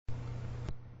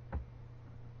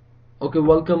Okay,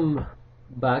 welcome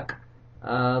back.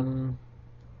 Um,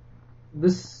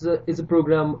 this is a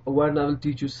program where I will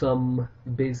teach you some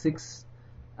basics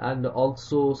and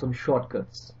also some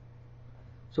shortcuts.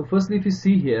 So firstly, if you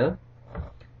see here,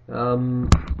 um,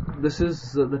 this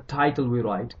is the title we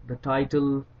write. The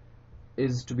title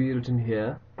is to be written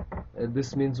here.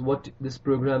 This means what this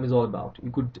program is all about.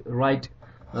 You could write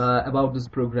about this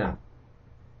program.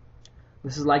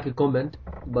 This is like a comment,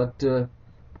 but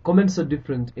comments are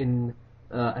different in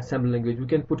assembly language. We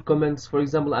can put comments. For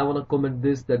example, I want to comment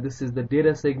that this is the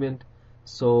data segment,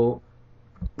 so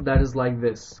that is like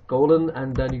this colon,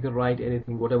 and then you can write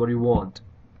anything, whatever you want,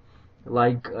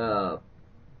 like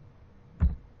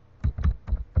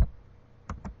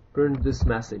print this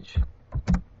message,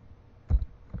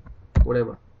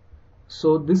 whatever.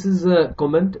 So this is a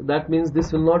comment. That means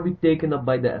this will not be taken up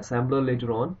by the assembler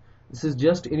later on. This is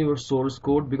just in your source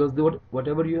code, because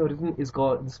whatever you have written is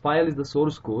called, this file is the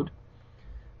source code,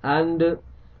 and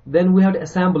then we have to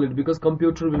assemble it, because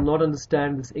computer will not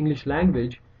understand this English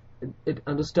language. It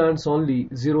understands only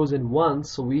zeros and ones,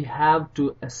 so we have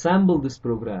to assemble this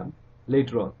program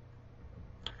later on.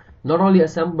 Not only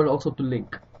assemble, but also to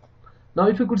link. Now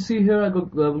if you could see here, I will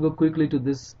go quickly to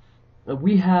this.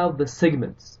 We have the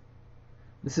segments.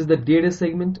 This is the data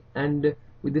segment, and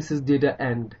this is data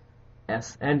end.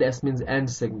 And S means end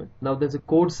segment. Now there's a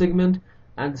code segment,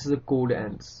 and this is a code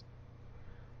ends.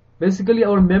 Basically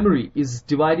our memory is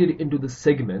divided into the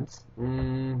segments.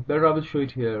 Better I will show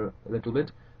it here a little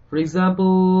bit. For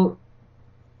example,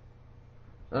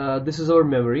 this is our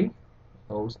memory.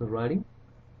 Oh, it's not writing.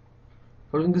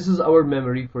 This is our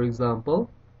memory. For example,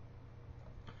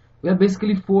 we have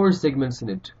basically 4 segments in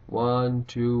it. 1,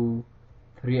 2,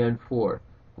 3, and 4.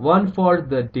 One for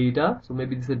the data, so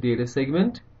maybe this is a data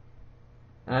segment,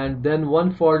 and then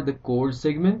one for the code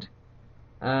segment,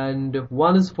 and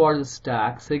one is for the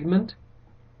stack segment,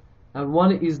 and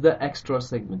one is the extra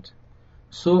segment.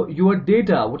 So your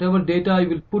data, whatever data you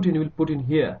will put in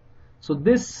here. So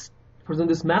this, for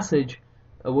example, this message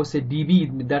was say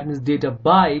dB, that means data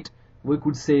byte. We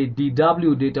could say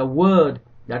DW, data word,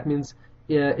 that means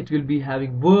it will be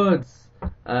having words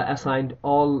assigned,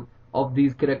 all of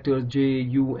these characters J,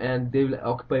 U, and they will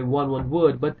occupy one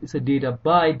word, but it's a data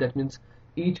byte. That means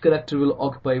each character will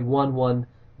occupy one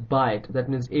byte. That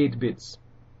means 8 bits.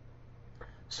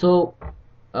 So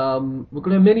we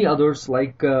could have many others,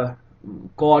 like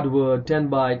code word 10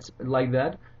 bytes, like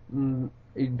that,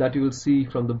 that you will see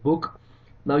from the book.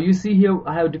 Now you see here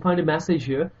I have defined a message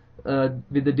here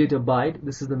with the data byte.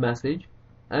 This is the message,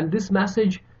 and this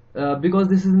message, because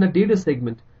this is in a data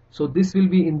segment, so this will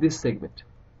be in this segment,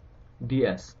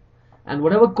 DS, and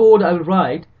whatever code I will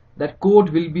write, that code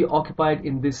will be occupied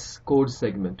in this code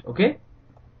segment. Okay,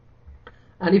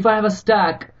 and if I have a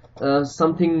stack,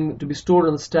 something to be stored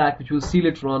on the stack, which we'll see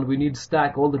later on, we need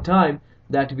stack all the time,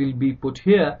 that will be put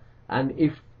here. And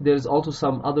if there's also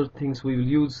some other things we will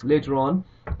use later on,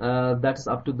 that is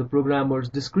up to the programmer's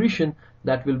discretion,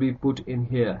 that will be put in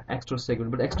here, extra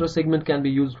segment. But extra segment can be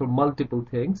used for multiple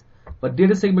things, but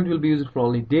data segment will be used for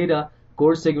only data,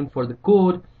 code segment for the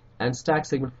code, and stack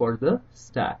segment for the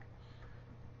stack.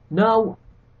 Now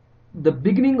the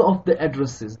beginning of the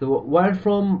addresses, where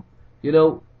from,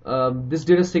 this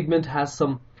data segment has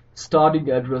some starting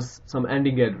address, some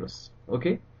ending address.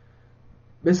 Okay,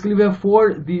 basically we have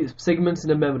 4 these segments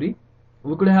in a memory.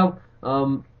 We could have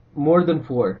more than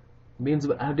 4. Means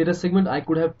I have data segment, I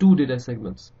could have 2 data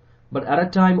segments, but at a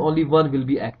time only one will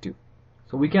be active.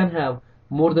 So we can have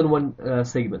more than 1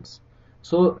 segments.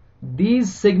 So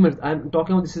these segments I'm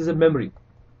talking about, this is a memory,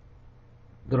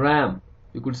 the RAM,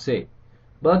 you could say,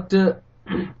 but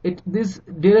this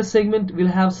data segment will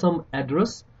have some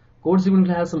address, code segment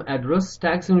will have some address,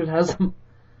 stack segment will have some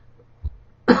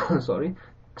sorry,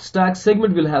 stack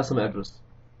segment will have some address.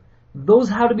 Those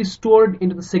have to be stored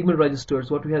into the segment registers.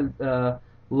 What we have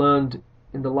learned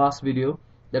in the last video,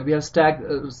 that we have stack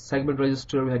segment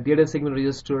register, we have data segment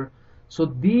register. So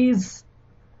these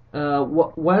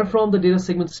where from the data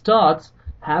segment starts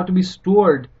have to be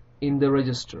stored in the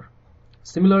register.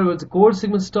 Similarly, with the code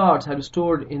segment starts, have to be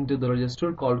stored into the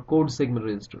register called code segment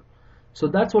register. So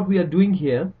that's what we are doing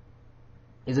here,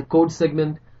 is a code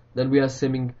segment. Then we are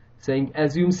saying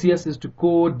assume CS is to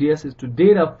code, DS is to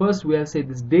data. First we have said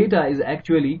this data is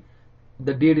actually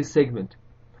the data segment,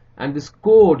 and this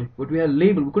code, what we have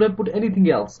labeled, we could have put anything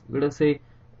else. We're gonna say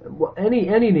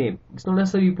any name. It's not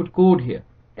necessary you put code here.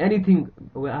 Anything.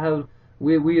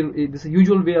 This is a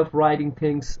usual way of writing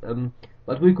things,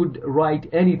 but we could write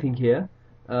anything here.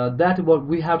 That what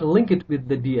we have to link it with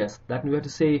the DS. That we have to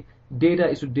say data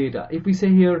is to data. If we say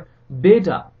here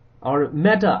beta or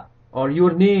meta or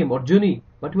your name or Juni,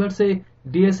 but we have to say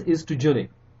ds is to journey,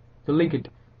 to link it.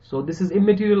 So this is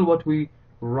immaterial what we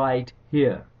write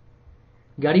here.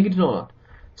 Getting it or not?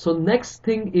 So next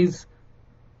thing is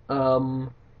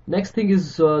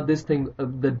this thing,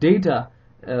 the data.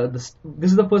 This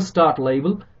is the first start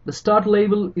label. The start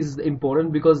label is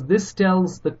important because this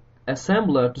tells the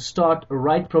assembler to start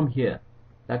right from here.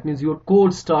 That means your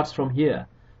code starts from here.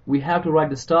 We have to write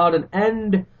the start and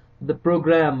end the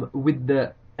program with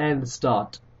the end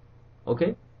start.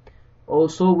 Okay.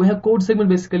 Also, we have code segment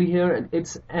basically here, and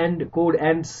its end code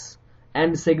ends.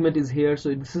 End segment is here.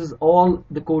 So this is all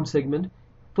the code segment.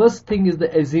 First thing is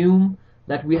the assume,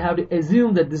 that we have to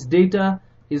assume that this data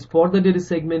is for the data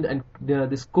segment, and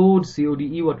this code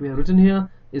CODE what we have written here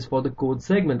is for the code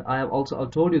segment. I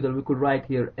told you that we could write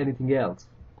here anything else.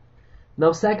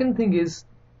 Now second thing is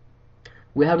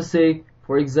we have to say,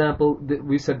 for example,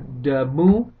 we said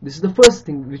move. This is the first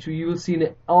thing which you will see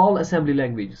in all assembly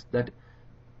languages, that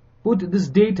put this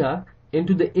data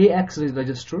into the AX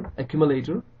register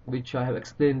accumulator, which I have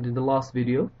explained in the last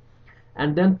video,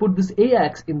 and then put this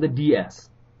AX in the DS.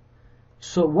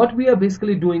 So what we are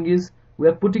basically doing is we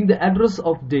are putting the address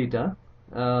of data,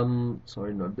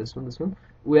 sorry, not this one, this one.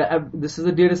 This is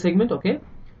a data segment, okay?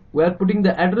 We are putting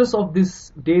the address of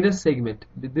this data segment,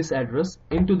 this address,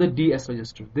 into the DS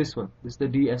register. This one, this is the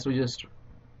DS register,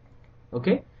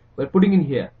 okay? We're putting in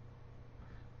here.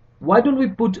 Why don't we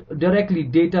put directly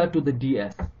data to the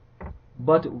DS?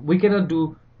 But we cannot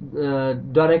do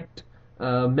direct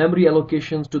memory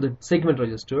allocations to the segment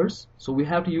registers, so we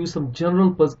have to use some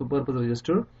general purpose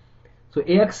register. So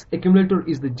AX accumulator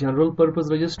is the general purpose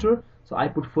register, so I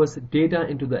put first data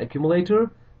into the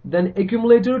accumulator, then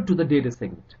accumulator to the data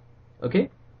segment. Okay,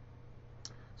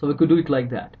 so we could do it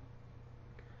like that.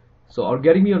 So are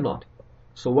getting me or not?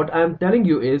 So what I am telling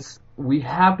you is we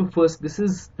have to first, this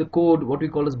is the code what we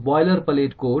call as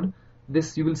boilerplate code.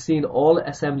 This you will see in all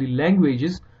assembly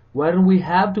languages, where we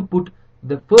have to put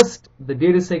the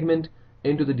data segment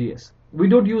into the DS. We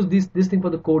don't use this thing for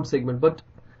the code segment, but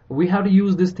we have to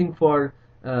use this thing for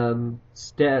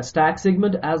stack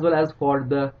segment as well as for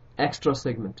the extra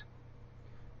segment.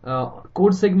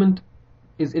 Code segment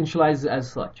is initialized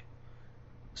as such.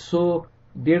 So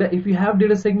data, if you have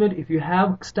data segment, if you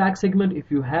have stack segment,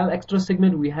 if you have extra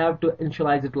segment, we have to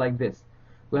initialize it like this.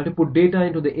 We have to put data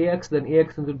into the AX, then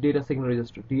AX into data segment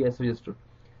register, DS register.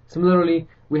 Similarly,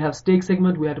 we have stack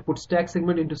segment, we have to put stack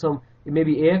segment into some,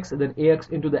 maybe AX, and then AX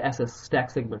into the SS stack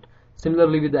segment.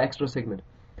 Similarly with the extra segment.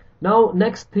 Now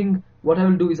next thing what I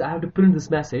will do is I have to print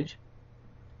this message.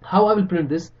 How I will print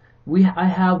this? We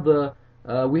have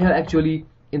actually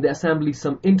in the assembly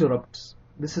some interrupts.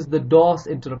 This is the DOS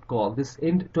interrupt call. This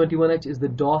int21h is the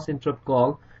DOS interrupt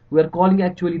call. We are calling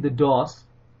actually the DOS,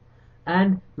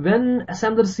 and when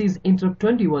assembler sees interrupt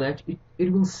 21h,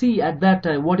 it will see at that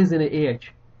time what is in a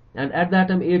AH, and at that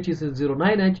time AH is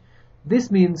 09h. This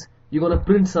means you're gonna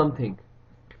print something.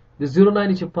 The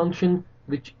 09 is a function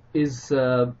which is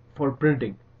for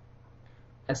printing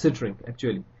a string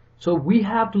actually. So we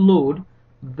have to load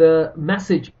the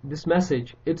message, this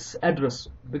message, its address,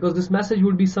 because this message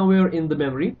will be somewhere in the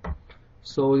memory.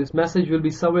 So this message will be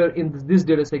somewhere in this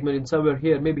data segment, in somewhere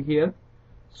here, maybe here.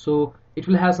 So it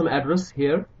will have some address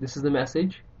here. This is the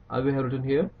message I will have written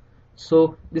here.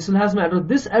 So this will have some address.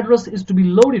 This address is to be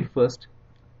loaded first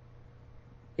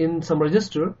in some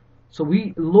register. So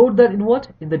we load that in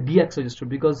what? In the DX register,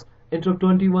 because interrupt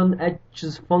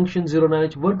 21h's function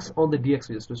 09h works on the DX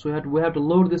register. So we have to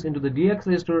load this into the DX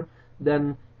register,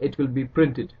 then it will be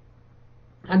printed.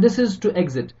 And this is to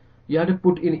exit. You have to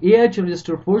put in AH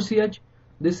register 4CH.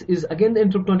 This is again the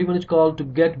interrupt 21h call to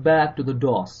get back to the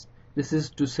DOS. This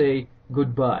is to say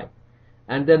goodbye.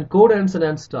 And then code ends and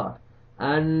end start.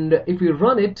 And if we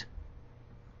run it,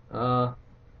 I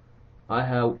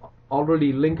have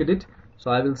already linked it.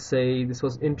 So I will say this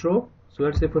was intro. So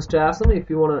let's say for STASM, if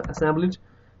you want to assemble it,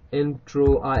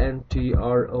 intro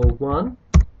intro1.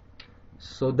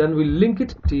 So then we link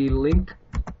it, t-link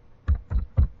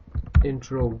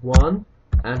intro1,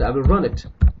 and I will run it.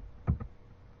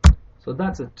 So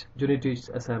that's it. You need to teach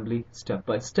assembly step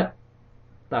by step.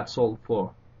 That's all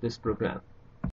for this program.